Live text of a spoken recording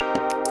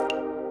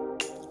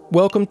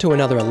Welcome to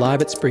another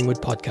Alive at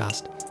Springwood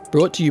podcast,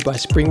 brought to you by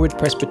Springwood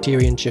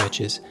Presbyterian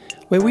Churches,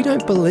 where we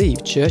don't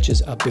believe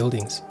churches are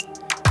buildings.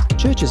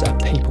 Churches are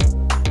people.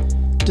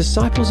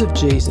 Disciples of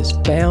Jesus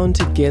bound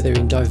together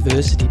in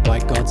diversity by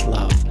God's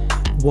love,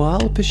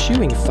 while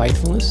pursuing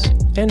faithfulness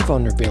and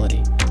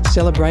vulnerability,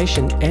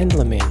 celebration and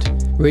lament,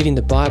 reading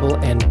the Bible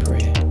and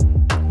prayer.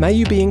 May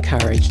you be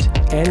encouraged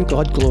and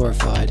God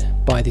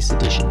glorified by this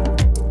edition.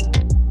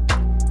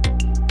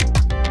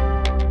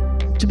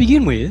 To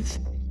begin with,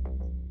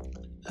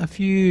 a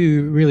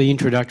few really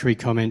introductory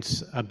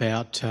comments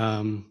about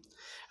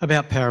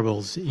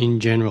parables in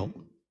general.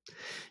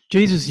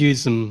 Jesus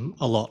used them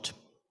a lot.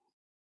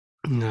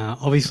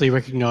 Obviously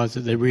recognise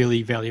that they're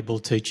really valuable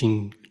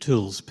teaching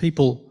tools.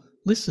 People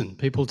listen,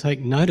 people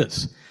take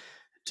notice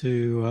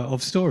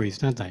of stories,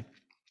 don't they?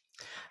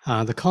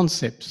 The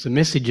concepts, the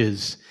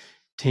messages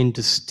tend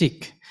to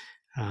stick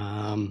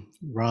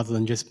rather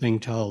than just being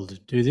told,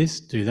 do this,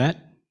 do that,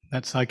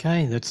 that's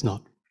okay, that's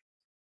not.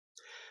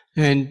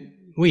 And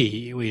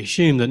we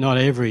assume that not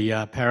every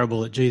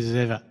parable that Jesus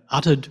ever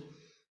uttered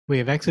we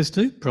have access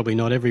to. Probably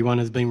not everyone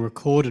has been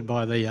recorded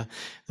by the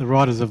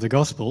writers of the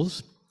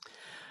Gospels,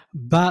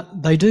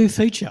 but they do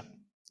feature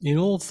in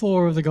all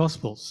four of the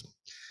Gospels.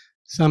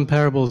 Some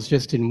parables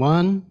just in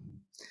one,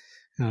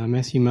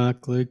 Matthew,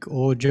 Mark, Luke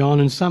or John,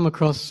 and some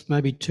across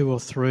maybe two or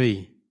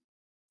three.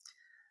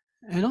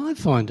 And I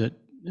find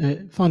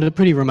it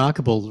pretty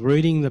remarkable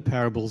reading the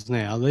parables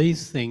now,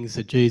 these things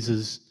that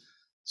Jesus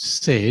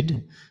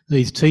said,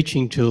 these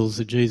teaching tools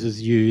that Jesus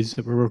used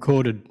that were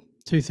recorded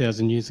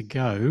 2,000 years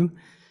ago,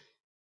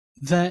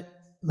 that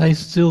they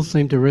still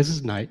seem to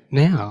resonate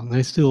now.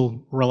 They're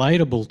still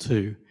relatable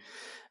to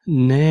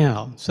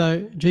now.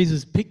 So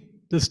Jesus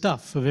picked the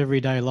stuff of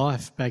everyday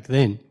life back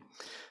then,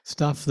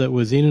 stuff that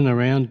was in and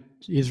around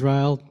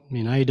Israel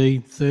in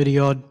AD 30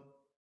 odd,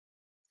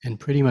 and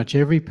pretty much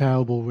every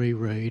parable we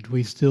read,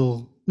 we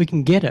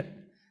can get it.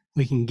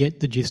 We can get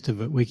the gist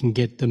of it. We can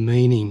get the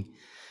meaning.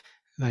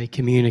 They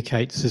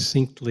communicate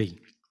succinctly.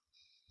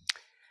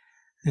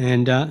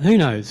 And who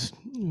knows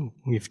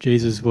if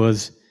Jesus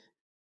was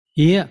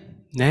here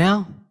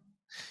now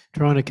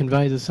trying to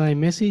convey the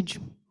same message,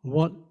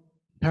 what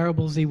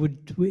parables he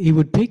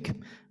would pick,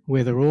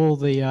 whether all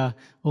the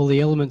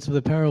elements of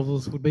the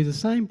parables would be the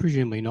same.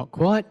 Presumably not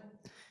quite,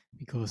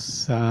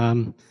 because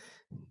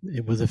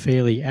it was a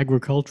fairly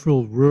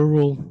agricultural,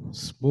 rural,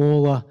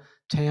 smaller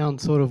town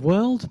sort of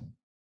world,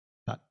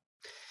 but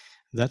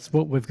that's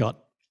what we've got.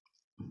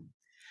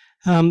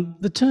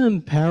 The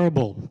term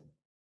parable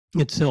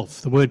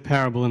itself, the word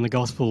parable in the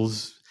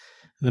Gospels,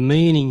 the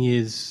meaning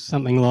is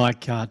something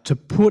like to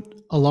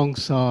put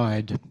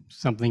alongside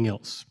something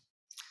else.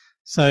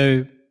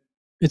 So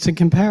it's a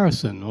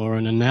comparison or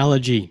an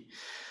analogy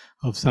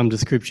of some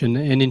description.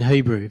 And in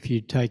Hebrew, if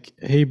you take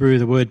Hebrew,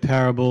 the word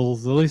parable,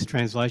 the loose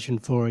translation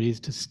for it is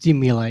to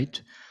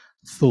stimulate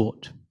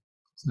thought.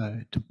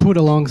 So to put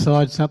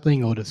alongside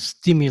something or to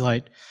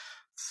stimulate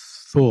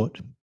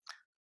thought.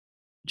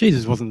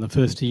 Jesus wasn't the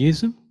first to use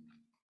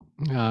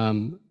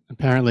them.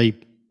 Apparently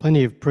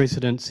plenty of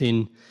precedents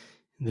in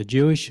the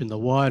Jewish and the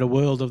wider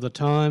world of the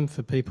time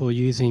for people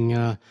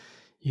using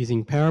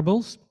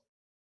parables.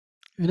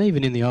 And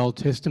even in the Old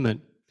Testament,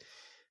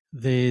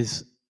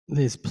 there's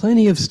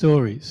plenty of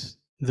stories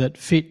that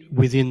fit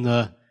within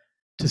the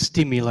to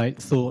stimulate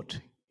thought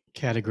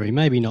category.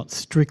 Maybe not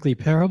strictly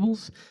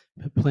parables,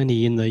 but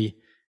plenty in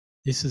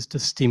this is to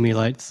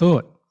stimulate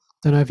thought.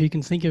 Don't know if you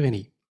can think of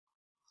any.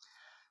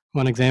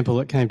 One example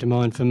that came to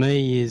mind for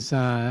me is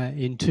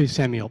in 2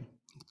 Samuel,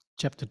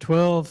 chapter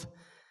 12.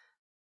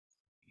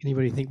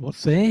 Anybody think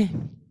what's there?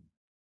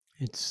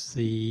 It's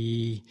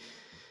the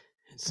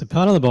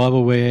part of the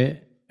Bible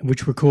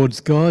which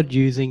records God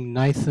using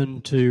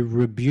Nathan to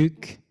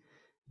rebuke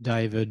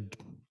David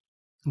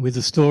with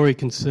a story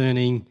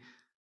concerning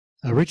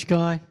a rich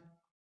guy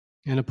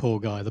and a poor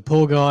guy. The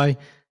poor guy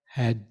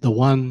had the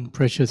one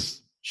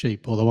precious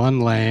sheep or the one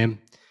lamb,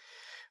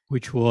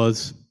 which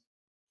was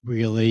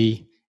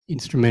really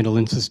instrumental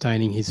in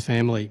sustaining his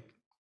family.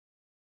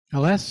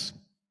 Alas,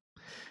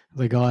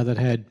 the guy that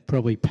had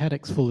probably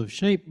paddocks full of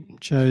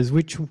sheep chose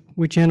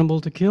which animal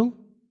to kill?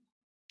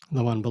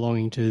 The one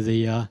belonging to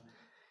the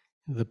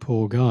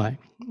poor guy.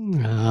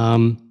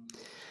 And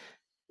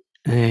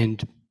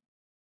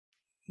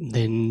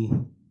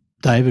then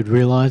David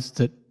realised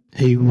that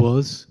he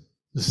was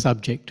the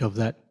subject of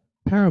that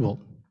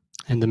parable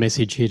and the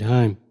message hit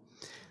home.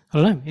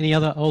 I don't know, any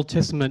other Old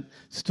Testament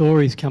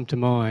stories come to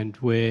mind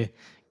where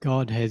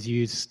God has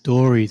used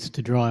stories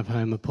to drive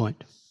home a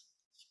point?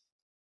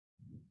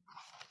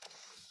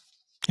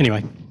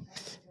 Anyway,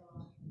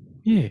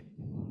 yeah.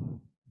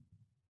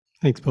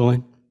 Thanks,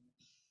 Pauline.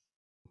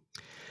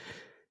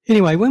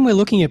 Anyway, when we're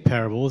looking at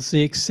parables,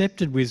 the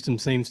accepted wisdom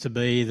seems to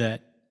be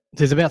that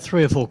there's about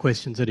 3 or 4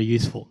 questions that are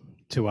useful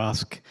to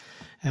ask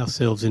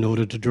ourselves in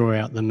order to draw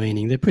out the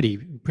meaning. They're pretty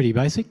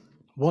basic.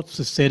 What's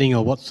the setting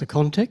or what's the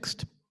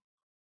context?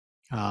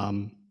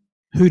 Who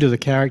do the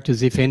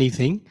characters, if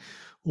anything,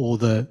 or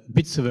the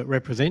bits of it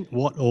represent?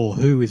 What or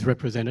who is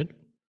represented?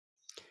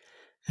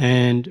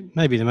 And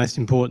maybe the most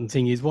important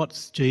thing is,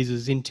 what's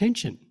Jesus'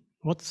 intention?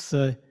 What's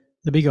the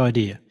big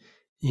idea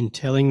in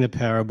telling the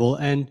parable?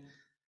 And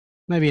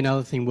maybe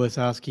another thing worth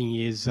asking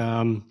is,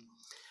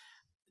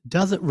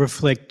 does it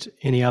reflect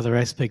any other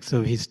aspects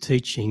of his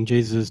teaching,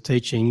 Jesus'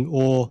 teaching,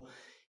 or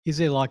is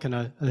there like an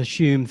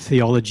assumed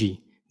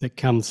theology that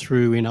comes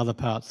through in other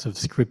parts of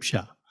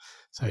Scripture?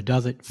 So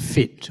does it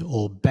fit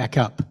or back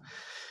up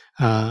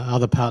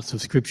other parts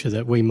of Scripture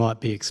that we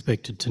might be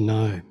expected to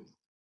know?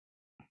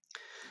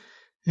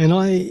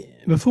 And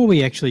before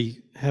we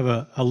actually have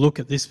a look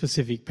at this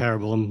specific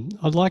parable,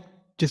 I'd like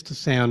just to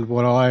sound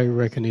what I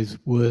reckon is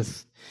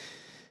worth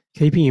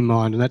keeping in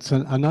mind, and that's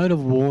a note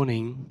of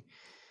warning,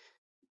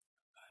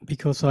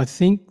 because I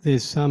think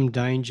there's some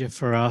danger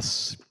for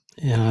us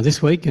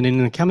this week and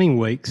in the coming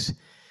weeks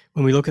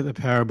when we look at the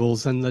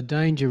parables, and the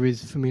danger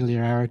is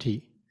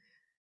familiarity.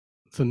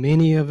 For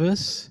many of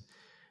us,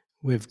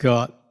 we've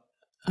got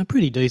a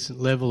pretty decent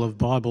level of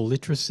Bible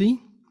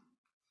literacy,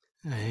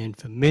 and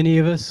for many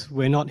of us,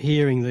 we're not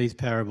hearing these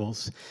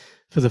parables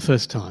for the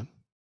first time.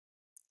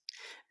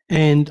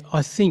 And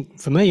I think,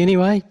 for me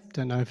anyway,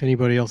 don't know if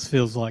anybody else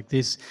feels like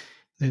this,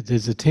 that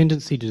there's a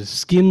tendency to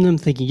skim them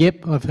thinking,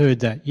 yep, I've heard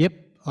that, yep,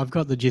 I've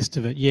got the gist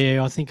of it,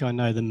 yeah, I think I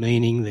know the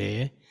meaning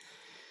there.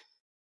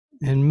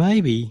 And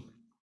maybe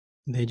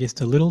they're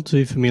just a little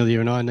too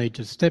familiar and I need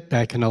to step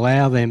back and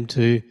allow them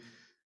to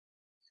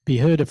be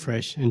heard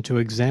afresh and to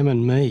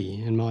examine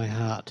me and my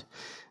heart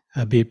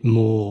a bit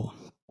more.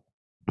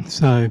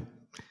 So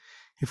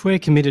if we're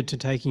committed to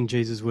taking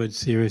Jesus' words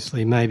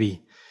seriously,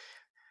 maybe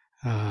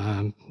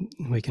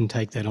we can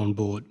take that on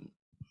board.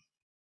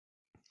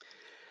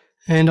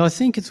 And I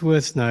think it's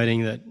worth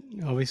noting that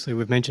obviously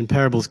we've mentioned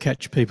parables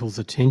catch people's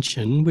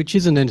attention, which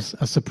isn't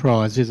a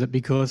surprise, is it?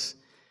 Because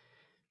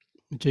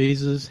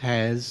Jesus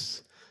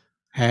has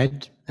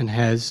had and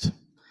has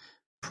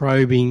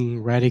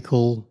probing,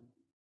 radical,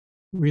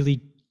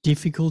 really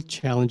difficult,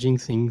 challenging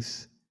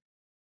things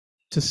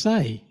to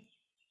say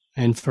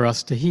and for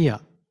us to hear.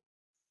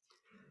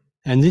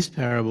 And this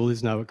parable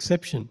is no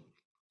exception.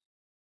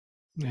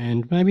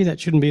 And maybe that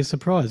shouldn't be a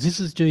surprise. This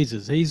is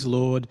Jesus. He's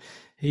Lord.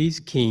 He's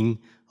King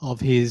of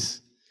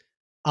his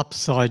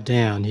upside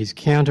down, his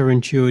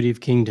counterintuitive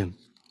kingdom.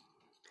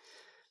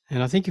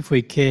 And I think if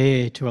we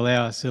care to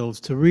allow ourselves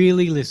to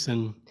really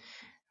listen,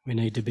 we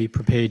need to be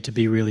prepared to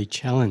be really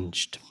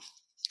challenged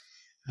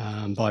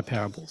by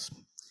parables.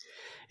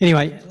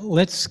 Anyway,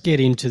 let's get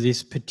into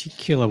this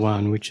particular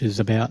one, which is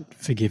about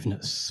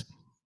forgiveness.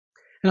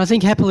 And I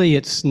think happily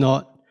it's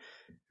not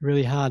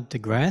really hard to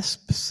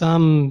grasp.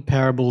 Some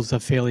parables are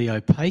fairly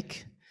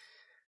opaque.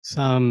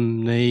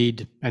 Some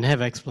need and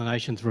have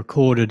explanations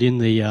recorded in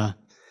the,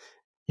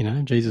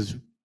 Jesus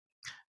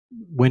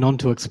went on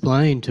to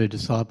explain to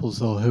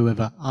disciples or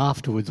whoever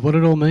afterwards what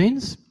it all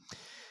means.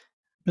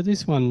 But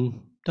this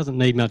one doesn't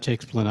need much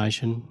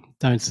explanation.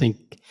 Don't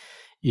think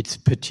it's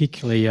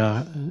particularly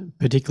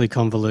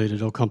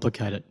convoluted or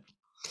complicated.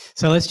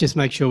 So let's just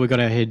make sure we've got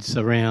our heads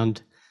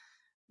around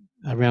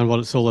what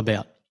it's all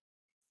about.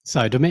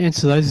 So to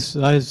answer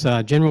those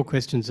general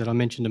questions that I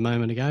mentioned a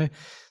moment ago,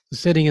 the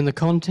setting and the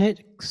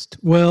context,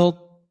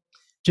 well,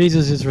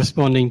 Jesus is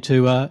responding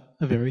to a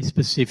very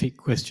specific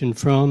question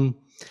from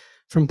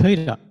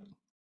Peter.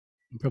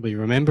 You probably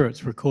remember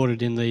it's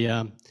recorded in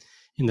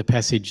the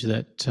passage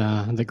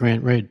that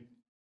Grant read.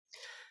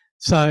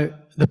 So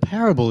the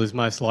parable is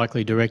most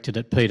likely directed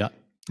at Peter,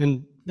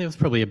 and there was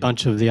probably a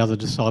bunch of the other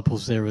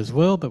disciples there as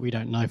well, but we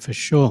don't know for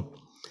sure.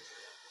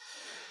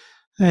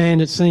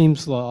 And it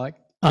seems like,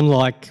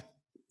 unlike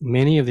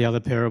many of the other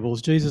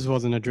parables, Jesus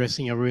wasn't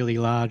addressing a really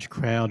large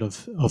crowd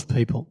of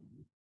people.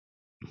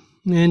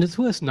 And it's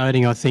worth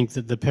noting, I think,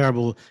 that the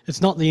parable,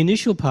 it's not the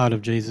initial part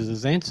of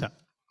Jesus' answer.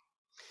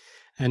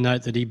 And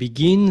note that he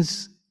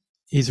begins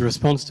his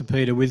response to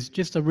Peter with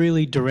just a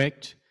really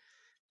direct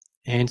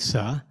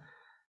answer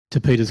to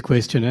Peter's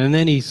question, and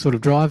then he sort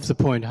of drives the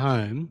point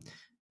home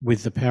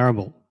with the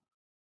parable.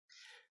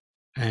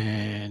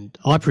 And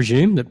I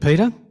presume that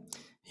Peter,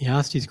 he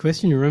asked his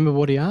question. You remember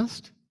what he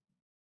asked?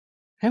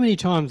 How many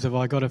times have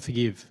I got to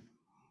forgive?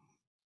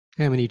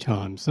 How many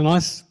times?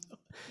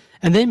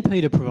 And then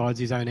Peter provides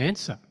his own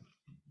answer.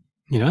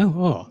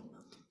 How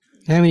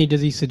many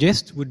does he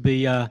suggest would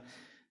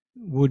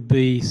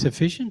be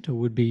sufficient, or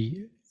would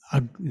be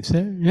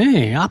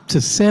up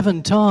to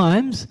 7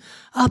 times?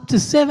 Up to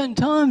 7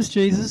 times,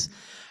 Jesus.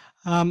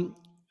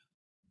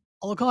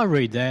 Look, I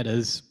read that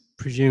as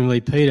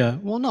presumably Peter,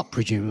 well, not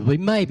presumably,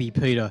 maybe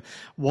Peter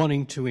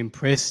wanting to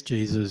impress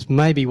Jesus,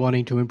 maybe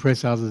wanting to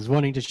impress others,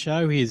 wanting to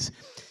show his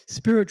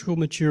spiritual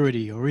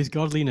maturity or his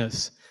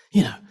godliness,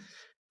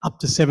 up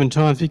to 7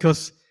 times,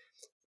 because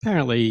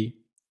apparently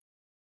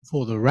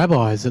for the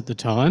rabbis at the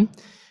time,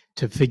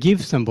 to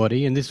forgive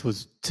somebody, and this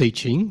was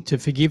teaching, to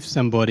forgive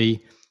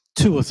somebody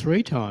 2 or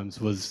 3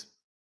 times was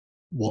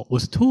what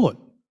was taught.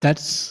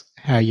 That's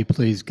how you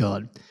please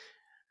God.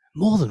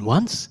 More than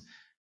once.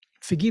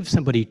 Forgive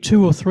somebody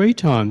 2 or 3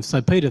 times.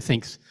 So Peter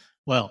thinks,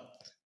 well,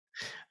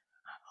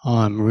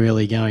 I'm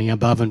really going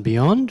above and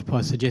beyond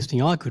by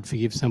suggesting I could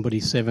forgive somebody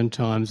 7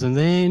 times, and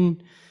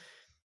then,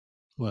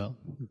 well,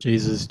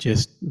 Jesus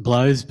just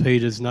blows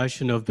Peter's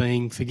notion of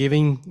being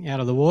forgiving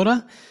out of the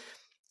water.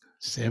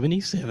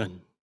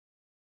 77.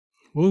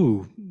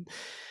 Woo,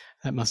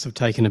 that must have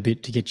taken a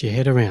bit to get your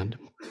head around.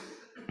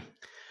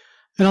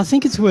 And I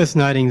think it's worth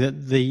noting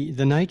that the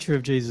nature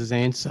of Jesus'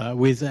 answer,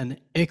 with an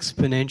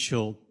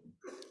exponential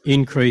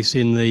increase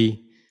in the,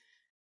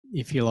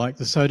 if you like,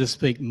 the so to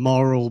speak,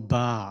 moral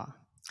bar,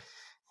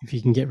 if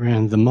you can get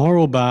around the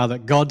moral bar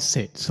that God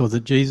sets or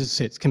that Jesus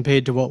sets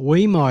compared to what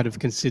we might have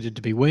considered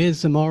to be,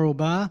 where's the moral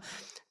bar?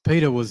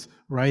 Peter was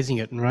raising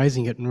it and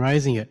raising it and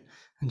raising it.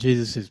 And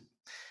Jesus says,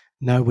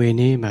 nowhere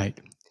near, mate.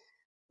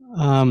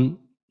 And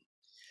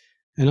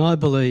I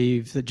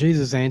believe that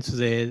Jesus' answer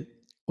there,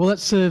 well, that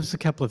serves a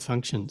couple of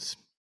functions.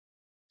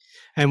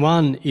 And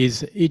one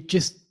is it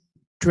just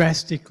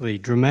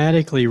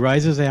dramatically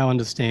raises our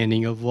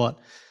understanding of what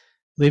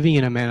living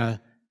in a manner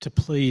to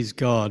please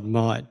God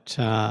might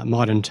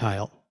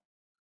entail.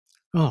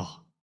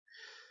 Oh,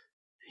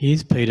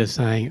 here's Peter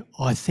saying,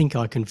 I think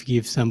I can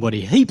forgive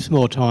somebody heaps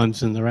more times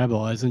than the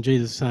rabbis, and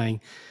Jesus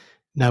saying,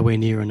 nowhere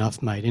near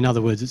enough, mate. In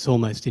other words, it's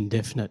almost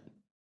indefinite.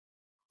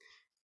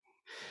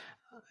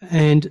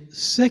 And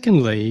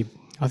secondly,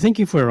 I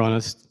think if we're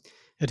honest,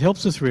 it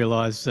helps us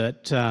realise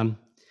that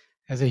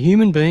as a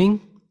human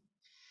being,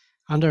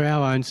 under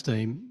our own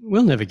steam,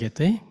 we'll never get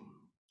there.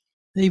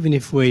 Even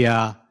if we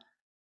are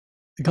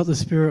got the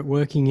Spirit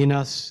working in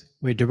us,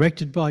 we're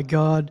directed by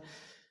God,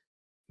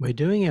 we're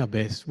doing our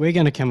best, we're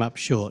going to come up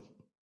short.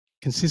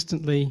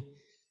 Consistently,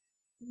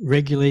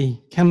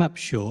 regularly come up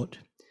short.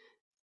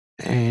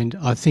 And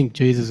I think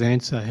Jesus'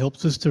 answer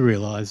helps us to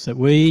realise that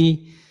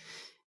we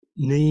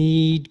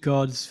need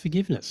God's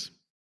forgiveness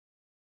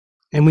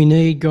and we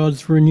need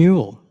God's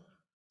renewal.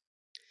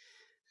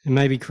 And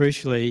maybe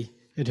crucially,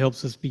 it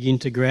helps us begin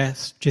to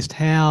grasp just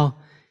how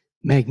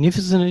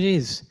magnificent it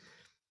is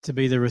to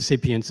be the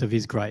recipients of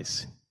his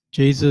grace.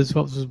 Jesus,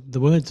 what was the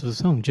words of the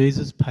song?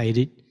 Jesus paid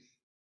it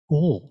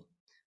all.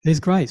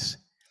 There's grace.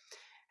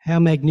 How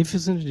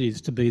magnificent it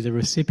is to be the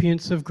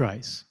recipients of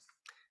grace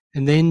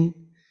and then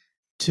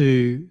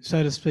to,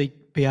 so to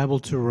speak, be able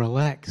to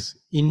relax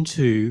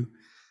into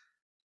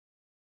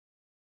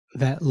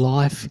that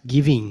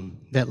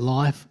life-giving, that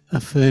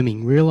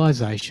life-affirming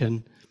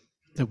realisation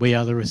that we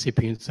are the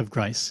recipients of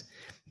grace,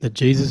 that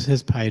Jesus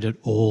has paid it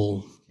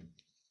all.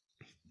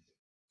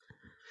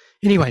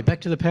 Anyway, back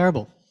to the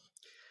parable.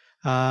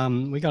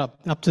 We got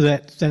up to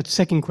that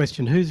second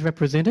question, who's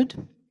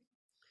represented?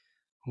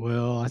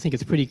 Well, I think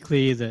it's pretty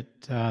clear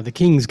that the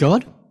king's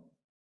God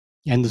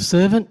and the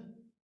servant,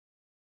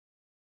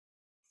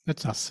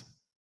 that's us.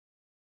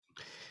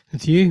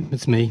 It's you,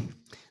 it's me,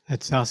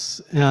 that's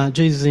us.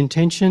 Jesus'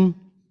 intention,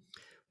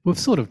 we've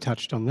sort of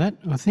touched on that,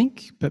 I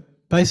think, but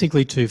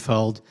basically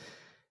twofold,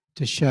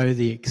 to show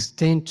the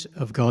extent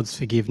of God's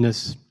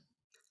forgiveness,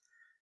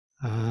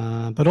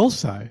 but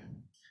also,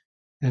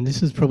 and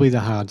this is probably the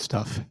hard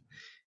stuff,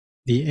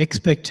 the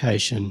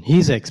expectation,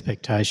 his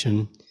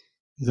expectation,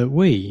 that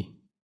we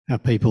are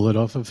people that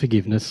offer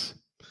forgiveness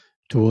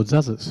towards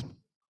others.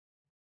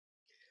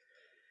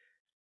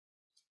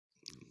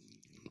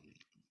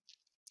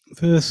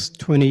 Verse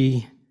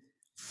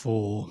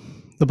 24,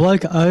 the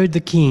bloke owed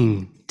the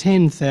king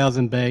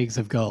 10,000 bags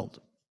of gold.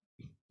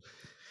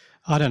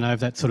 I don't know if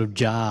that sort of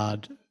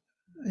jarred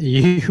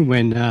you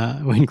when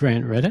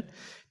Grant read it.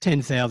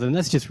 10,000,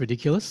 that's just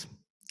ridiculous.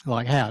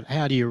 Like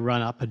how do you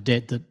run up a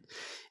debt that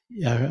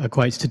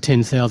equates to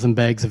 10,000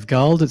 bags of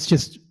gold? It's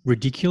just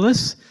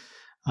ridiculous.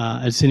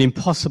 It's an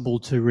impossible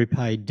to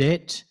repay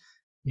debt.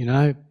 You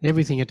know,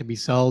 everything had to be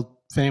sold,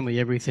 family,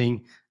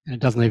 everything, and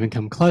it doesn't even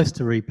come close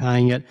to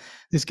repaying it.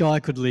 This guy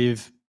could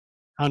live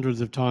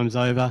hundreds of times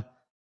over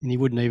and he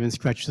wouldn't even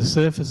scratch the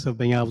surface of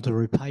being able to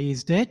repay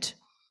his debt.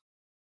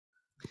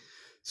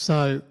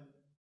 So,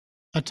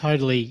 a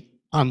totally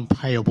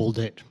unpayable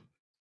debt.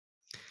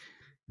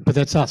 But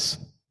that's us.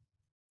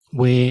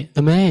 We're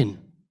the man.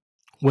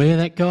 We're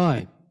that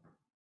guy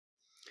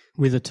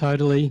with a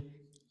totally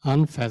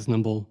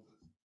unfathomable,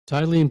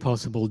 totally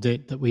impossible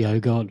debt that we owe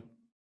God.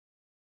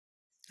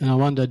 And I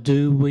wonder,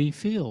 do we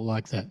feel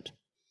like that?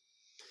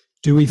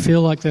 Do we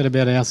feel like that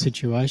about our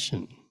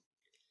situation?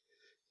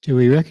 Do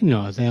we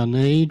recognise our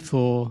need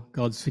for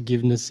God's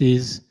forgiveness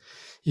is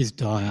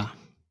dire?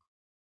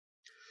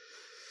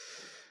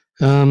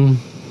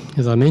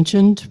 As I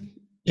mentioned,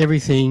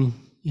 everything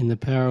in the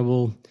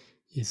parable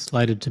is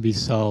slated to be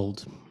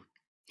sold,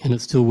 and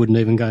it still wouldn't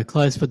even go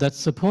close, but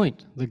that's the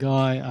point. The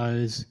guy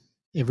owes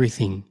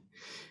everything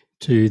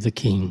to the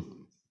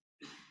king.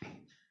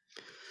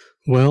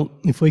 Well,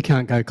 if we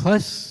can't go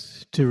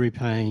close to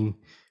repaying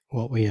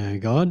what we owe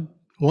God,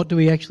 what do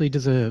we actually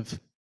deserve?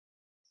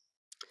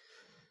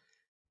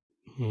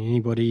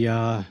 Anybody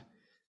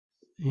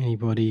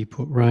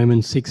put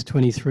Romans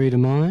 6:23 to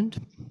mind?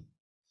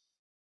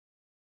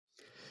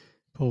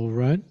 Paul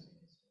wrote,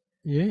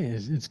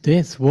 yes, it's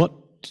death.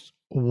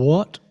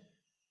 What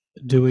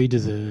do we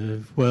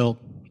deserve? Well,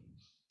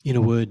 in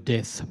a word,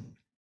 death.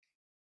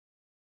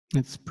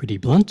 That's pretty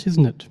blunt,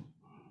 isn't it?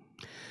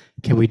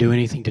 Can we do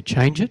anything to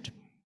change it?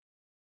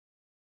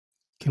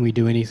 Can we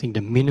do anything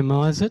to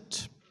minimise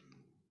it?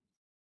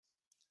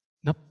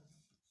 Nope.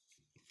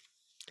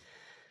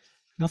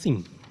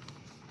 Nothing.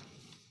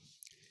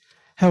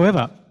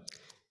 However,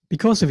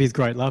 because of his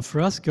great love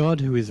for us, God,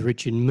 who is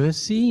rich in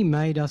mercy,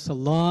 made us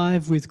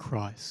alive with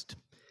Christ,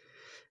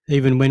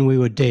 even when we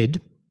were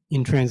dead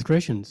in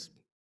transgressions.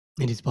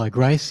 It is by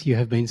grace you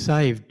have been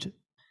saved.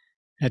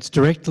 That's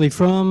directly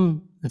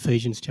from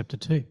Ephesians chapter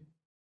 2.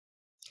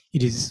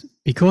 It is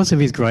because of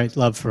his great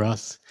love for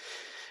us,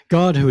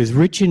 God, who is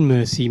rich in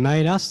mercy,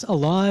 made us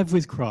alive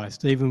with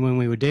Christ, even when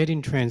we were dead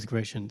in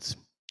transgressions.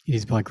 It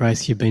is by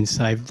grace you've been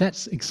saved.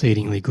 That's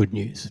exceedingly good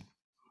news.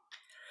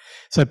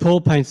 So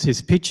Paul paints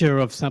this picture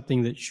of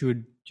something that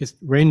should just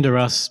render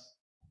us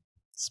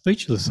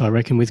speechless, I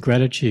reckon, with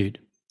gratitude.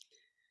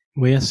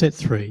 We are set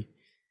free.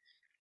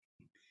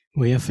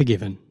 We are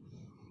forgiven.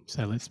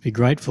 So let's be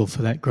grateful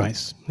for that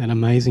grace, that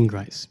amazing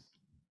grace.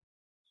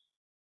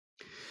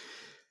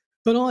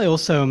 But I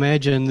also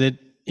imagine that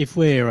if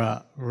we're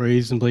a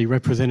reasonably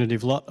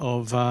representative lot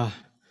of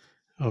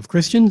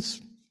Christians,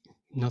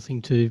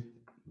 nothing to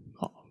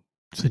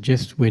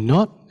suggest we're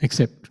not,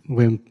 except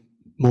we're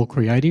more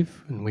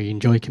creative and we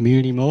enjoy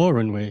community more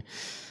and we're,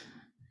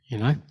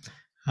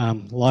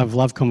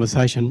 love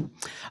conversation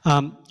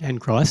and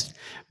Christ.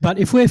 But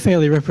if we're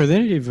fairly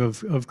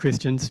representative of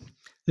Christians,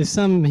 there's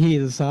some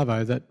here this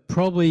arvo that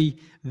probably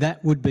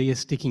that would be a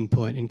sticking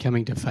point in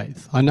coming to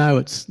faith. I know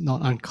it's not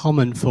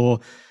uncommon for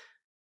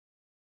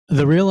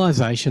the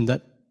realisation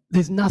that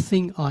there's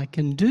nothing I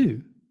can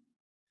do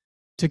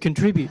to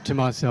contribute to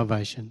my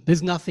salvation.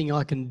 There's nothing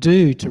I can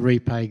do to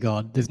repay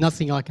God. There's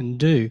nothing I can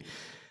do.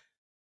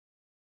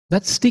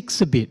 That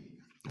sticks a bit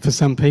for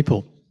some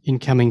people in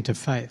coming to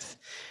faith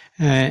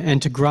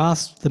and to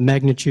grasp the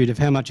magnitude of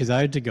how much is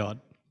owed to God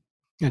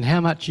and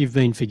how much you've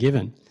been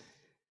forgiven.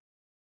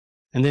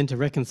 And then to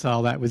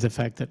reconcile that with the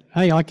fact that,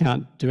 hey, I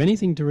can't do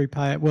anything to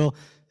repay it. Well,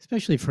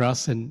 especially for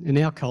us, and in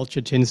our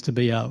culture tends to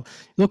be,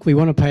 look, we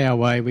want to pay our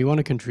way, we want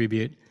to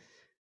contribute,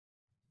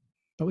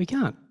 but we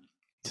can't.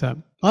 So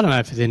I don't know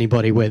if there's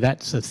anybody where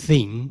that's a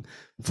thing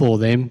for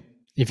them.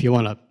 If you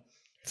want to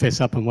fess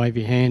up and wave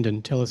your hand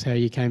and tell us how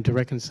you came to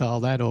reconcile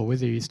that or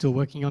whether you're still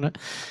working on it,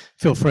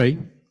 feel free.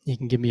 You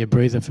can give me a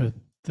breather for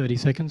 30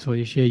 seconds while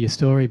you share your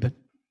story, but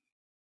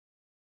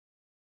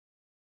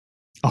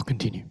I'll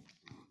continue.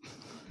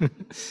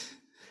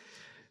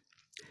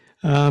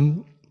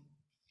 And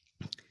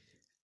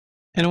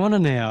I want to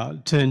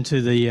now turn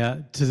to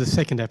the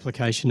second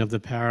application of the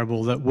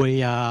parable, that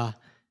we are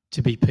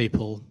to be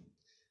people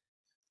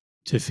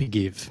to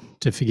forgive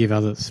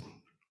others.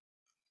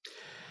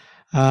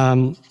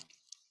 In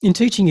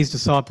teaching his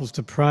disciples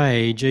to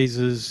pray,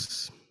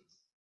 Jesus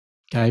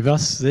gave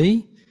us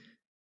the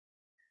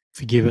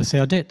forgive us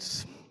our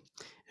debts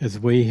as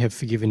we have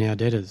forgiven our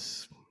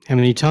debtors. How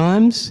many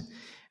times?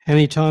 How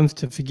many times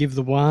to forgive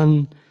the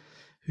one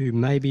who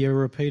may be a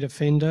repeat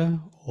offender,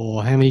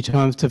 or how many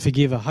times to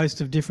forgive a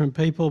host of different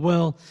people?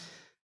 Well,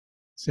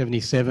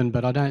 77,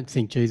 but I don't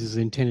think Jesus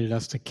intended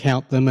us to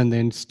count them and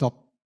then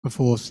stop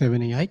before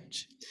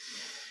 78.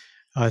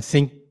 I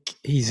think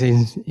he's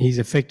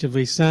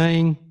effectively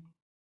saying,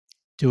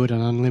 do it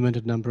an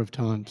unlimited number of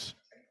times.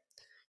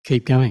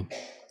 Keep going.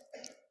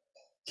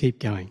 Keep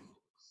going.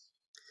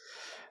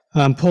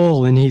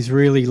 Paul, in his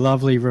really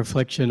lovely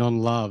reflection on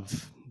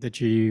love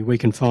that we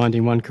can find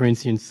in 1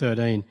 Corinthians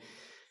 13,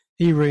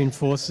 he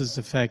reinforces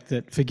the fact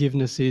that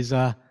forgiveness is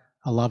a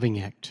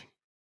loving act.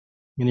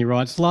 And he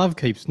writes, love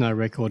keeps no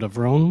record of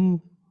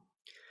wrong.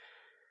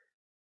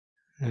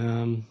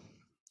 And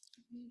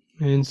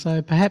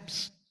so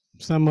perhaps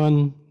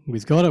someone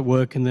with God at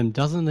work in them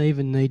doesn't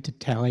even need to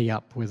tally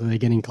up whether they're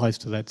getting close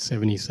to that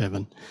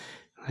 77.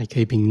 They're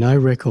keeping no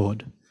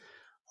record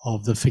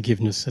of the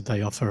forgiveness that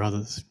they offer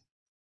others.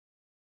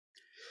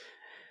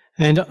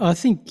 And I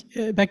think,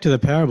 back to the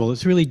parable,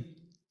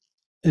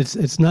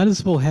 it's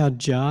noticeable how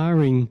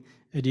jarring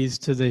it is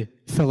to the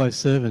fellow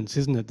servants,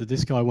 isn't it, that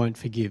this guy won't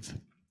forgive.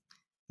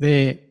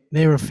 They're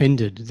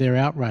offended, they're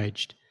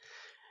outraged.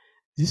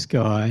 This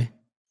guy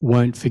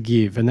won't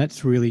forgive, and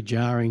that's really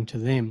jarring to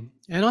them.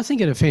 And I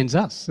think it offends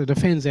us. It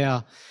offends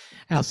our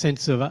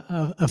sense of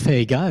a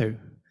fair go.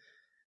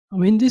 I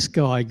mean, this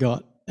guy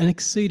got an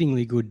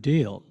exceedingly good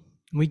deal.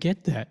 We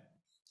get that.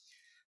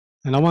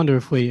 And I wonder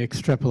if we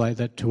extrapolate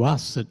that to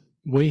us, that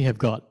we have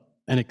got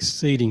an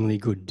exceedingly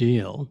good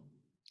deal.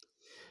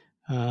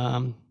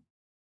 I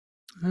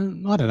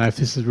don't know if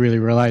this is really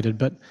related,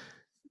 but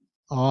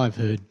I've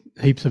heard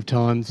heaps of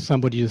times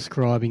somebody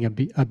describing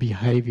a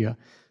behaviour,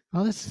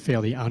 oh, that's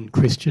fairly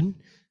unchristian,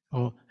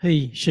 or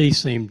she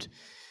seemed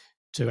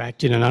to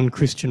act in an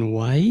unchristian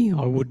way.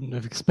 I wouldn't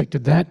have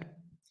expected that.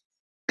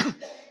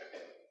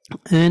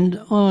 And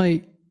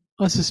I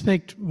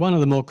suspect one of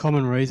the more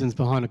common reasons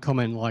behind a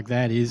comment like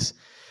that is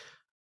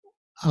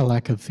a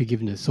lack of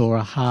forgiveness, or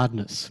a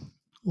hardness,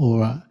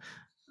 or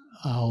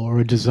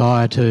a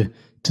desire to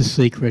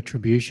seek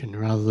retribution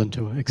rather than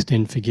to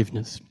extend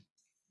forgiveness.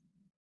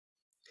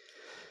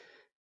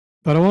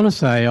 But I want to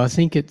say, I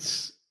think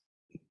it's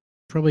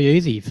probably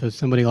easy for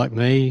somebody like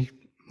me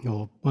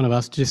or one of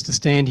us just to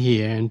stand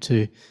here and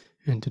to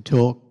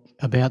talk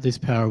about this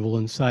parable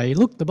and say,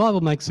 look, the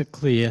Bible makes it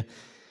clear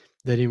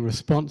that in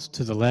response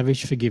to the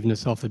lavish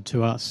forgiveness offered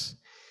to us,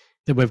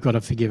 that we've got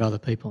to forgive other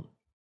people.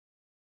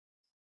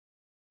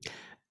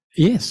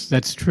 Yes,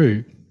 that's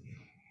true.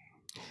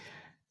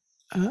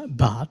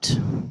 But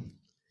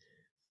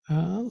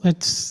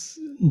let's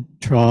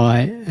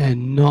try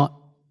and not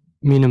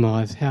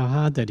minimise how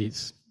hard that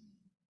is.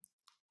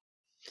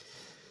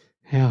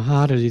 How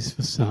hard it is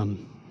for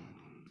some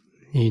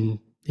in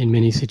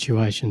many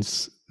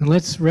situations. And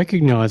let's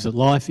recognise that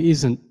life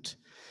isn't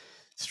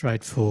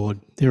straightforward.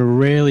 There are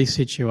rarely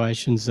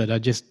situations that are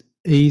just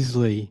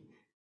easily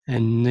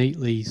and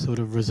neatly sort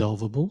of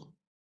resolvable.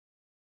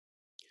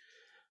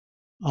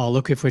 Oh,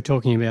 look, if we're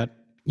talking about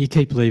you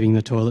keep leaving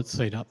the toilet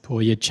seat up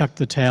or you chuck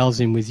the towels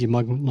in with your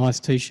nice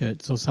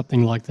T-shirts or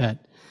something like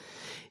that.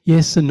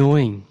 Yes,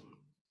 annoying.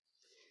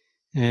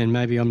 And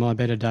maybe on my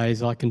better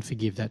days I can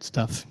forgive that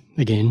stuff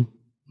again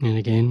and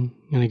again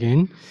and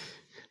again.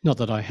 Not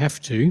that I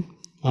have to.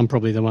 I'm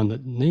probably the one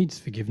that needs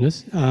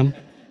forgiveness.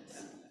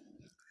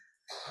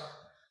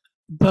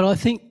 But I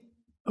think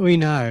we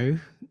know,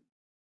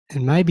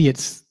 and maybe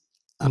it's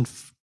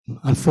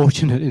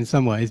unfortunate in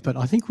some ways, but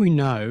I think we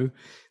know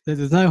that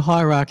there's no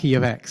hierarchy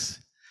of acts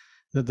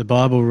that the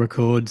Bible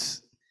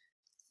records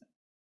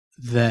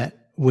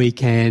that we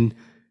can,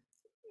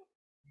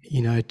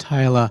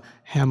 tailor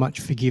how much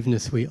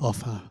forgiveness we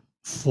offer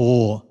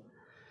for.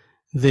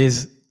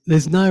 There's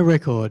no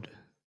record,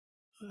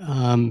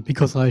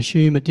 because I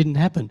assume it didn't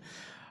happen,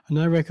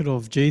 no record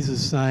of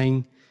Jesus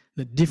saying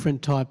that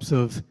different types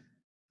of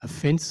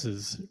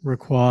offences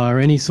require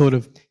any sort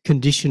of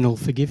conditional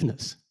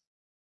forgiveness.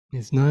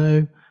 There's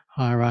no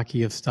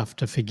hierarchy of stuff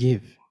to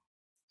forgive.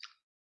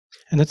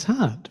 And it's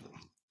hard.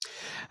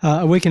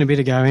 A week and a bit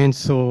ago, Anne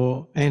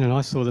and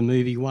I saw the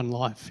movie One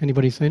Life.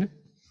 Anybody seen it?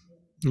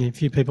 Yeah, a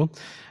few people.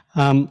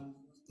 For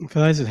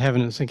those that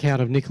haven't, it's an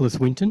account of Nicholas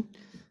Winton.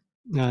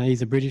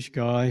 He's a British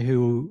guy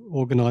who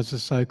organised the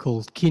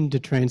so-called Kinder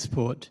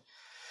Transport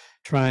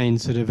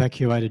trains that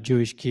evacuated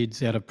Jewish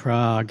kids out of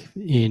Prague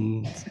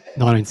in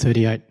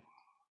 1938.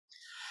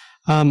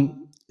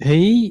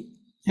 He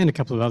and a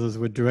couple of others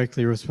were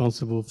directly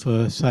responsible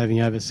for saving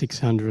over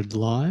 600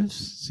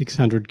 lives,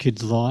 600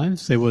 kids'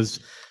 lives. There was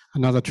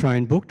another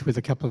train booked with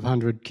a couple of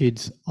hundred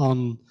kids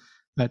on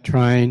that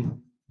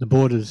train. The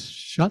borders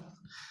shut.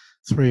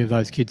 3 of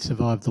those kids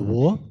survived the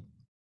war.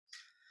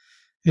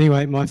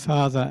 Anyway, my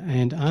father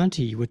and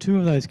auntie were 2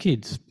 of those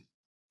kids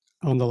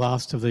on the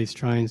last of these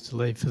trains to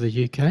leave for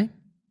the UK.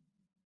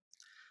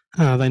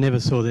 They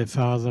never saw their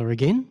father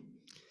again.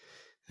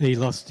 He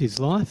lost his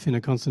life in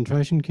a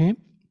concentration camp.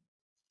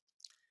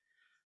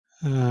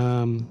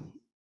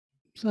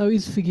 So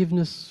is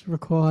forgiveness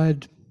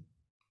required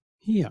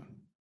here?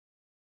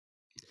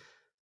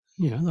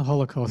 The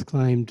Holocaust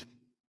claimed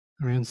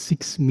around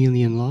 6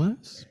 million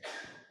lives.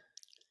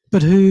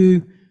 But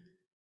who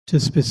to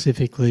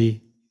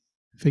specifically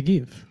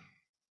forgive?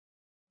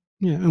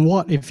 And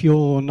what if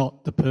you're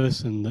not the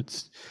person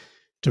that's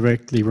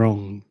directly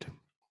wronged?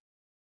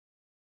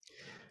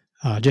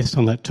 Just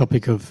on that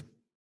topic of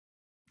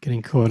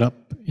getting caught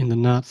up in the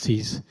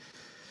Nazis,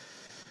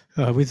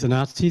 with the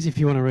Nazis, if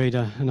you want to read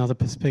another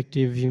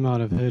perspective, you might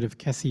have heard of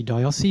Cassie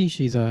Diossi.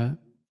 She's a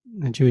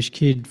Jewish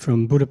kid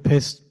from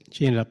Budapest.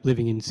 She ended up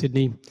living in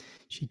Sydney.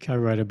 She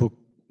co-wrote a book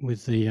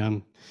with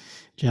the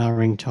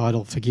jarring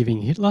title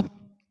Forgiving Hitler,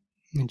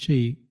 and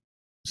she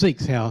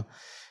seeks how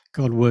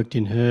God worked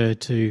in her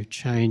to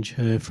change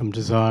her from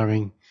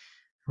desiring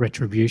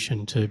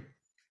retribution to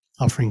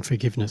offering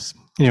forgiveness.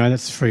 Anyway,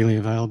 that's freely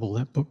available,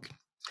 that book.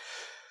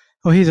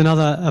 Well, here's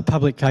a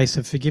public case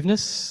of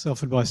forgiveness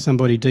offered by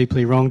somebody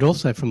deeply wronged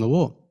also from the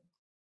war.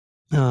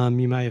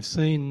 You may have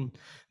seen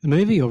the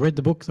movie or read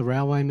the book The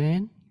Railway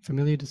Man,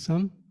 familiar to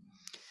some?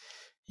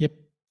 Yep,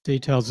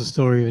 details the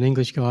story of an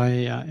English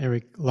guy,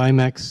 Eric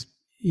Lomax.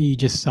 He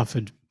just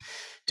suffered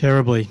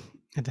terribly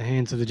at the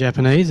hands of the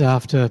Japanese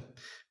after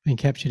being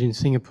captured in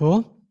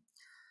Singapore.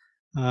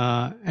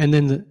 And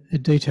then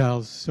it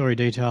details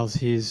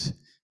his,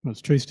 well, it's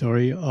a true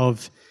story,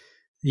 of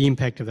the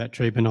impact of that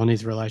treatment on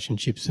his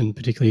relationships and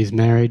particularly his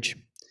marriage.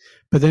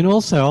 But then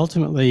also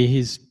ultimately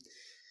his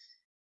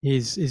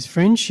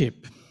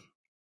friendship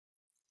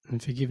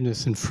and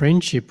forgiveness and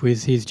friendship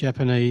with his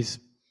Japanese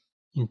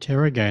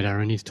interrogator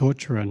and his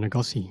torturer,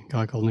 Nagosi, a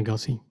guy called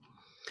Nagosi,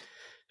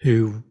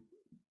 who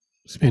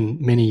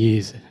spent many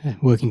years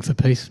working for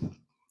peace.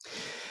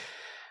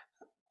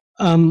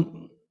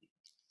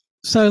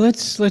 So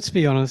let's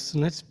be honest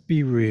and let's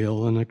be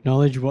real and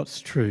acknowledge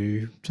what's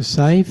true. To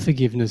say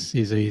forgiveness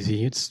is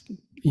easy,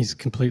 is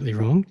completely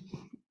wrong.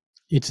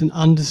 It's an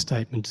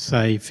understatement to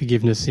say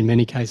forgiveness in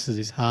many cases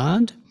is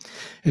hard.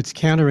 It's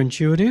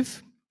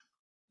counterintuitive,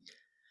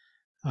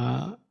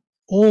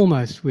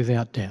 almost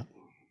without doubt.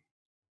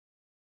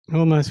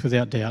 Almost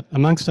without doubt.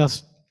 Amongst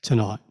us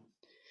tonight,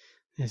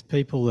 there's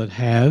people that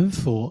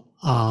have or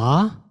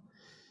are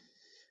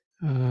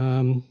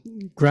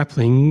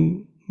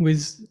grappling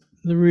with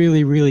the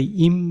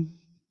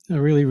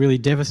really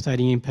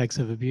devastating impacts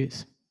of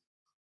abuse,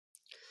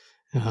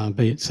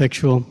 be it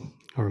sexual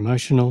or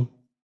emotional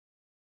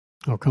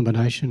or a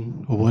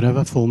combination or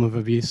whatever form of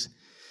abuse.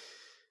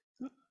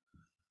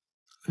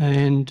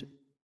 And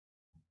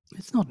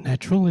it's not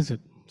natural, is it?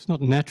 It's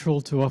not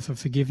natural to offer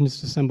forgiveness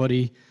to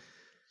somebody,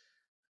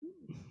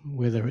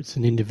 whether it's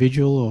an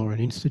individual or an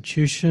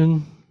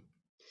institution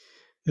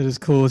that has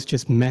caused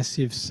just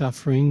massive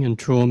suffering and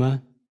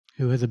trauma,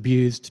 who has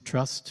abused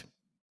trust.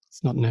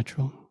 It's not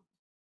natural.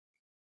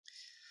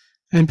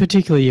 And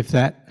particularly if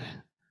that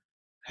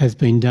has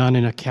been done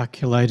in a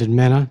calculated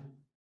manner,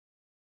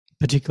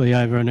 particularly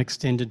over an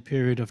extended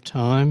period of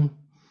time,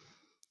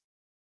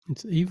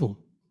 it's evil.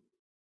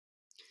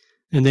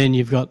 And then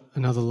you've got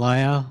another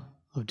layer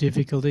of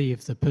difficulty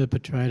if the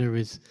perpetrator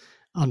is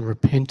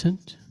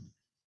unrepentant.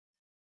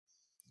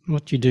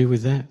 What do you do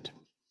with that?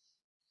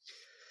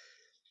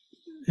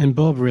 And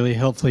Bob really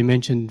helpfully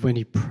mentioned when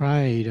he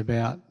prayed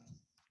about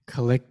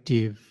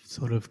collective,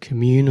 sort of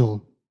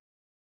communal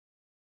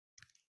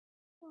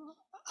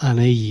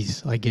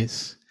unease, I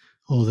guess,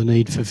 or the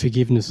need for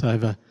forgiveness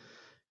over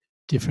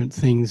different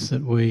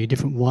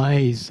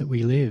ways that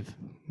we live,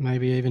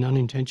 maybe even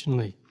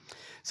unintentionally.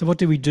 So what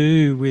do we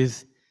do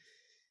with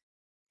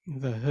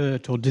the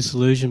hurt or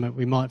disillusionment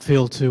we might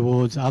feel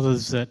towards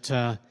others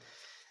that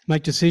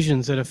make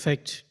decisions that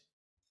affect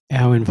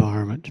our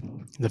environment,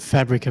 the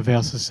fabric of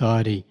our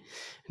society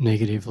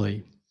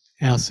negatively,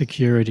 our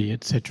security,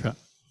 etc.?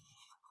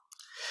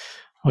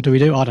 What do we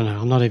do? I don't know.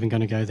 I'm not even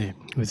going to go there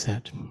with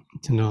that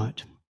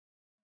tonight.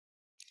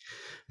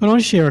 But I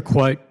want to share a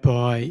quote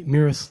by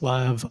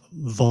Miroslav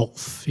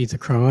Volf. He's a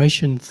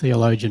Croatian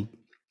theologian.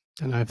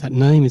 Don't know if that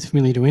name is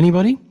familiar to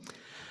anybody.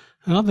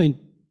 And I've been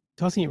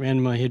tossing it around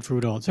in my head for a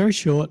while. It's very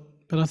short,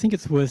 but I think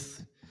it's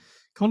worth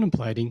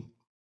contemplating.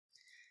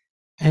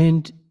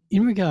 And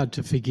in regard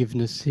to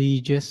forgiveness,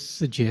 he just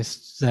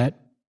suggests that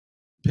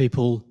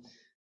people,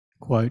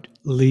 quote,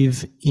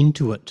 live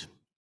into it.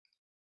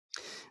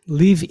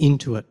 Live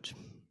into it.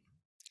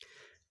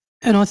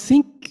 And I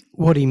think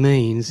what he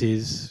means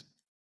is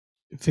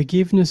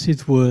forgiveness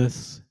is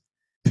worth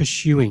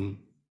pursuing.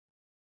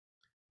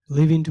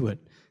 Live into it,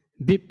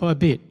 bit by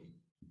bit,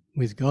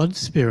 with God's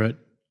Spirit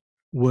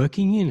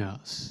working in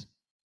us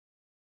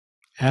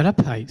at a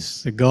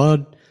pace that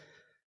God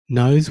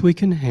knows we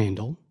can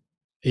handle,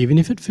 even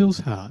if it feels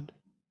hard.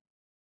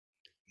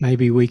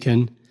 Maybe we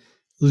can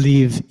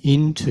live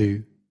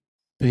into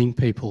being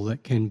people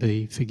that can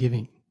be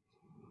forgiving.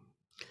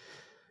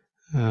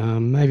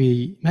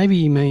 Maybe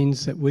he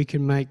means that we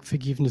can make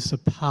forgiveness a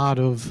part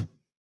of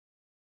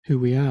who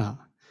we are,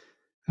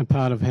 a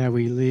part of how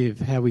we live,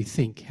 how we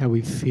think, how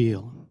we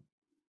feel.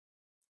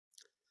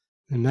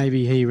 And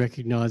maybe he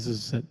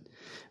recognises that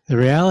the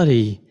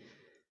reality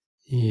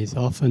is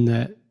often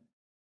that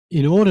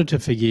in order to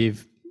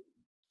forgive,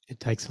 it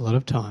takes a lot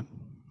of time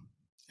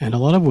and a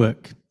lot of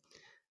work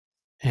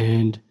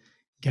and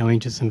going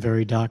to some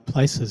very dark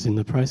places in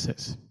the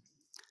process.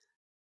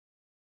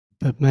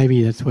 But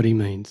maybe that's what he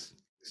means,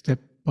 step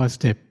by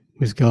step,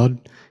 with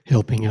God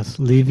helping us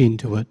live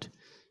into it.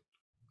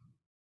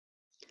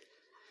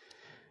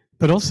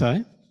 But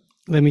also,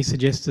 let me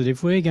suggest that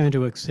if we're going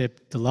to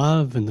accept the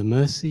love and the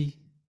mercy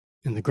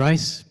and the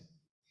grace,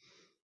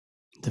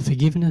 the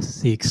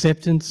forgiveness, the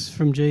acceptance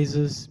from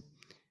Jesus,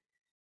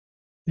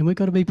 then we've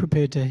got to be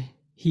prepared to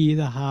hear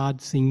the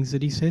hard things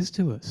that he says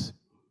to us.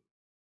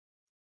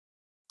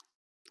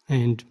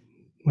 And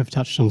we've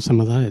touched on some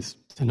of those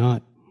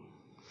tonight.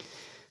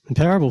 The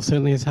parable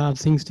certainly has hard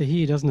things to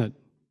hear, doesn't it?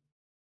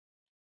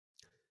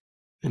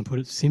 And put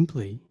it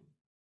simply,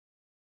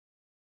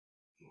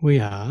 we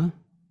are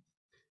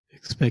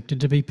expected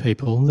to be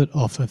people that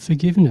offer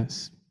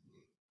forgiveness.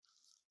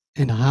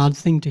 And a hard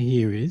thing to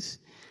hear is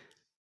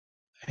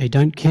they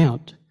don't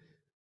count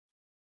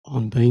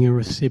on being a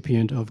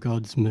recipient of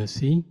God's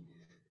mercy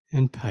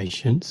and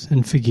patience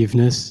and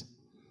forgiveness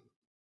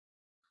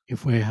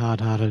if we're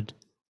hard-hearted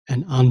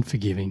and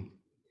unforgiving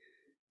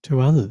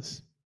to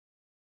others.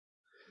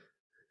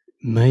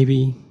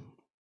 Maybe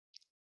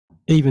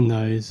even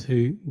those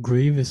who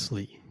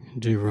grievously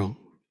do wrong.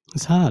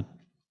 It's hard.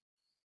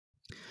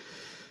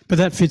 But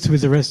that fits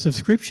with the rest of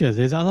Scripture.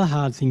 There's other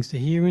hard things to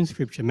hear in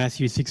Scripture.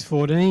 Matthew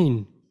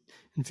 6:14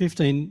 and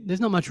 15. There's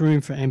not much room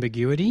for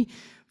ambiguity.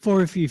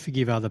 For if you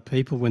forgive other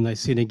people when they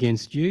sin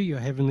against you, your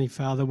heavenly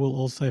Father will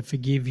also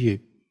forgive you.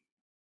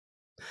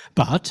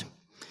 But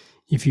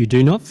if you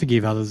do not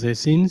forgive others their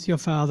sins, your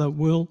Father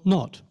will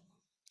not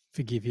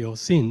forgive your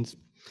sins.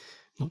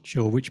 Not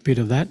sure which bit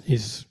of that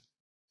is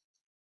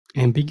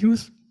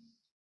ambiguous.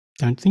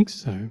 Don't think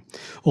so.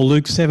 Or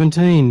Luke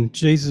 17,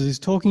 Jesus is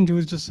talking to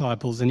his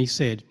disciples and he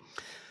said,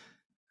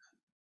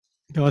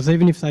 guys,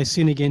 even if they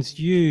sin against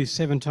you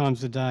 7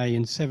 times a day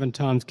and 7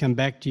 times come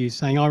back to you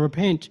saying, I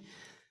repent,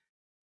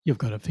 you've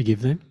got to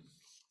forgive them.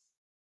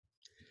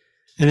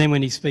 And then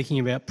when he's speaking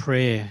about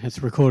prayer,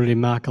 it's recorded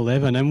in Mark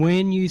 11, and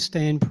when you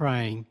stand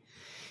praying,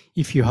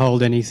 if you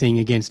hold anything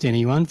against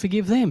anyone,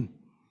 forgive them,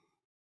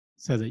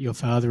 so that your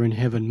Father in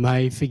heaven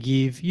may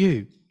forgive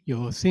you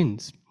your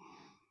sins.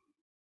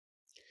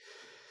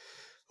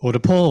 Or to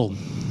Paul,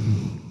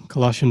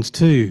 Colossians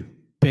 2,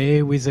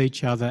 bear with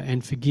each other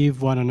and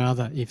forgive one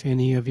another if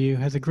any of you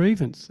has a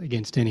grievance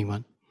against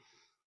anyone.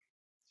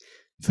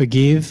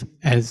 Forgive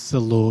as the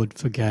Lord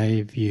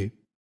forgave you.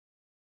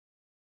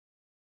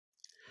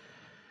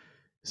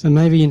 So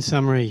maybe in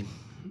summary,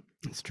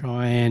 let's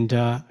try and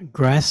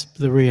grasp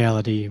the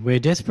reality. We're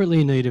desperately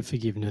in need of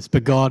forgiveness,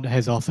 but God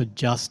has offered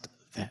just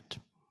that.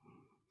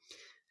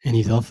 And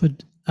He's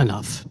offered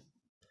enough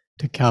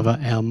to cover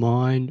our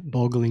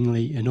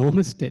mind-bogglingly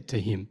enormous debt to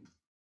Him.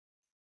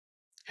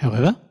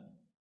 However,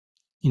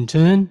 in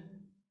turn,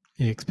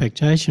 the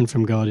expectation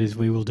from God is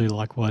we will do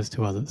likewise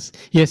to others.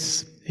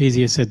 Yes,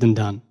 easier said than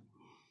done.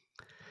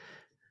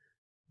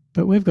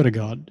 But we've got a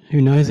God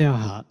who knows our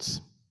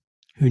hearts,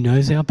 who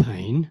knows our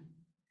pain,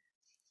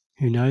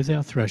 who knows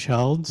our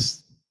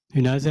thresholds,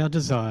 who knows our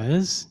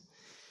desires,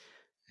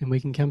 and we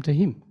can come to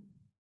Him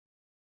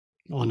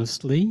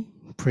honestly,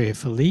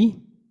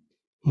 prayerfully.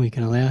 We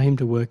can allow Him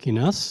to work in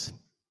us.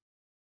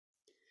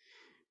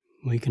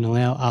 We can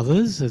allow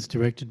others, as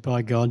directed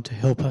by God, to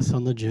help us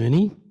on the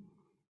journey.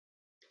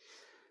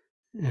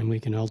 And we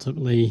can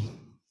ultimately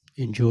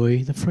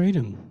enjoy the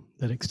freedom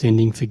that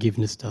extending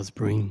forgiveness does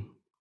bring.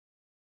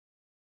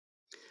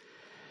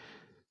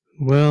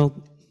 Well,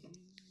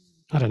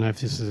 I don't know if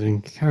this is an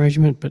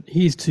encouragement, but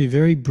here's two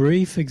very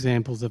brief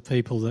examples of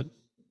people that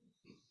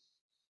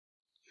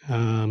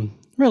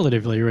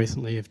relatively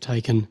recently have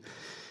taken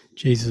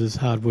Jesus'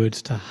 hard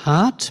words to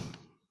heart.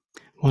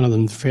 One of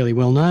them is fairly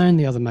well known,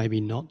 the other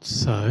maybe not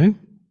so.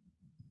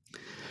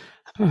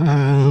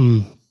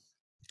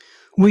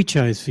 We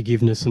chose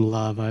forgiveness and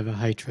love over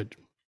hatred.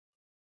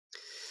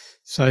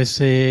 So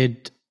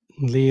said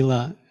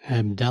Leela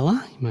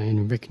Abdallah, you may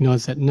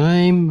recognise that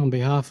name, on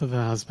behalf of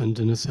her husband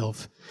and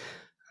herself,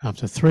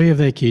 after 3 of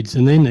their kids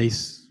and their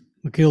niece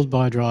were killed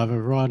by a driver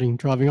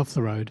driving off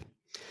the road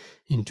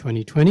in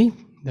 2020.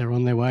 They were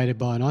on their way to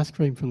buy an ice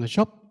cream from the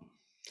shop.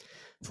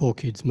 4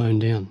 kids mown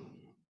down.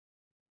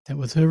 That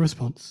was her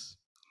response.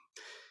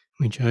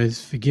 We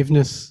chose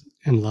forgiveness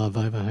and love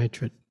over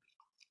hatred.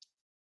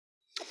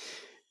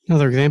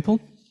 Another example,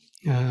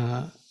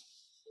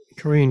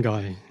 Korean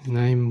guy,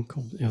 name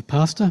called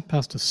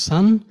Pastor's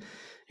son.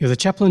 He was a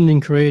chaplain in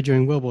Korea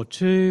during World War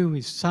II.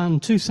 His son,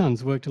 2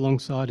 sons worked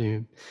alongside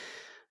him.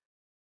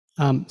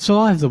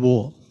 Survived the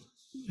war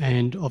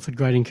and offered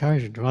great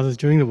encouragement to others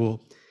during the war.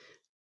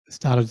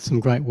 Started some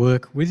great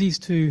work with his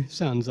 2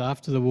 sons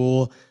after the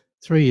war.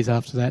 3 years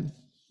after that,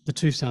 the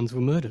 2 sons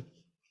were murdered.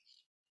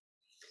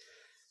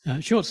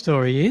 Short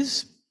story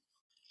is,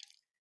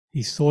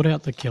 he sought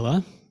out the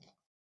killer,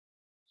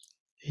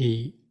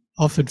 he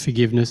offered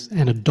forgiveness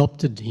and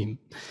adopted him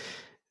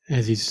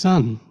as his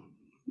son.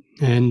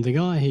 And the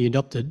guy he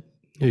adopted,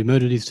 who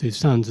murdered his 2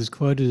 sons, is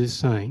quoted as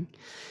saying,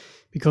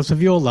 "Because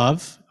of your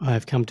love, I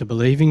have come to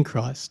believe in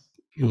Christ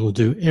and will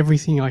do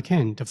everything I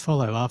can to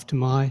follow after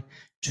my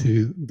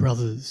 2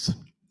 brothers."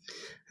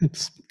 I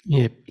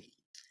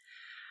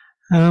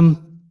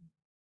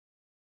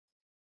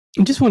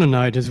just want to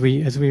note as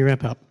we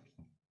wrap up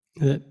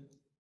that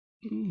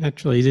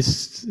naturally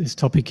this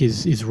topic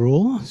is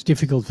raw. It's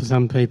difficult for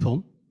some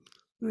people.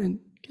 And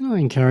can I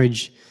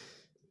encourage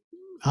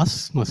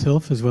us,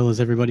 myself, as well as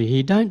everybody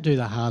here, don't do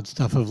the hard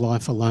stuff of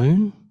life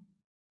alone.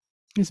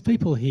 There's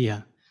people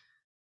here.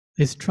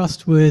 There's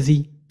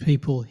trustworthy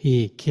people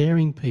here,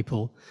 caring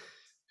people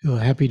who are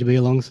happy to be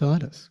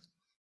alongside us.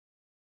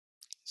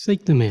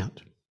 Seek them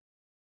out.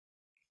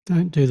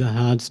 Don't do the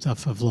hard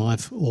stuff of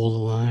life all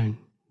alone.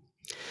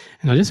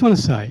 And I just want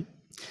to say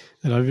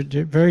that I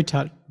very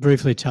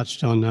briefly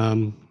touched on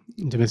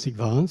domestic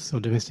violence or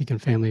domestic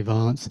and family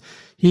violence.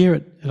 Here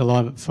at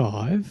Alive at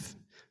 5,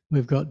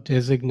 we've got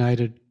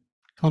designated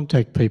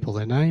contact people.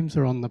 Their names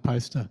are on the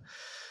poster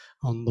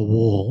on the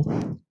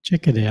wall.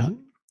 Check it out.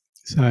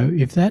 So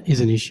if that is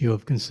an issue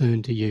of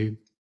concern to you,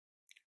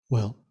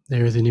 well,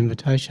 there is an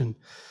invitation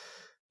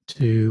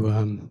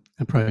to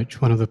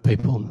approach one of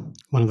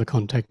the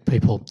contact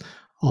people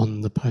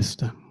on the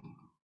poster.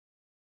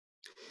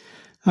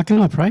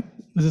 Can I pray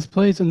with us,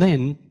 please? And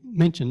then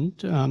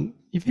mentioned,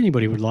 if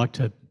anybody would like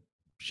to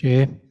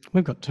share,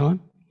 we've got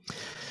time.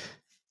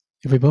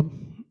 Have we, Bob?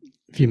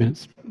 A few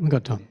minutes. We've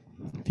got time.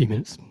 A few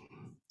minutes.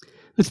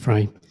 Let's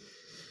pray.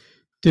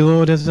 Dear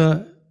Lord, as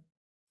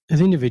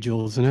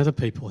individuals and other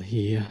people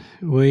here,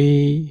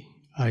 we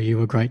owe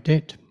you a great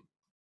debt.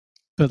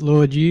 But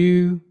Lord,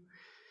 you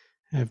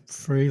have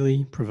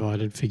freely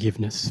provided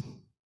forgiveness,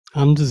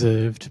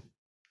 undeserved,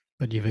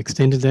 but you've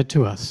extended that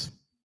to us.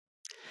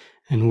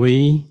 And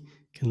we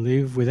can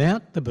live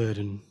without the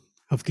burden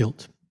of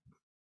guilt.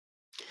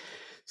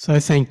 So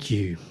thank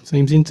you.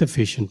 Seems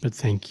insufficient, but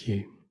thank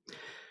you.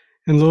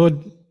 And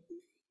Lord,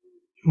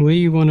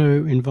 we want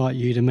to invite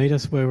you to meet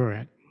us where we're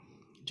at.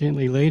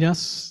 Gently lead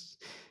us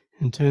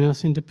and turn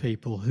us into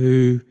people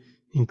who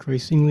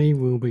increasingly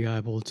will be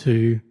able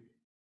to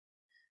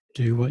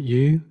do what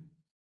you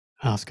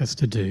ask us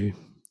to do,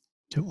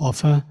 to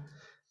offer,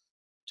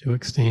 to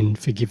extend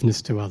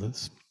forgiveness to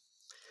others.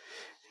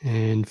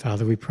 And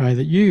Father, we pray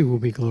that you will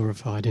be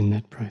glorified in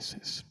that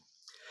process.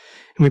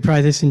 And we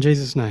pray this in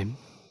Jesus' name.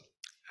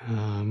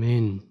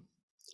 Amen.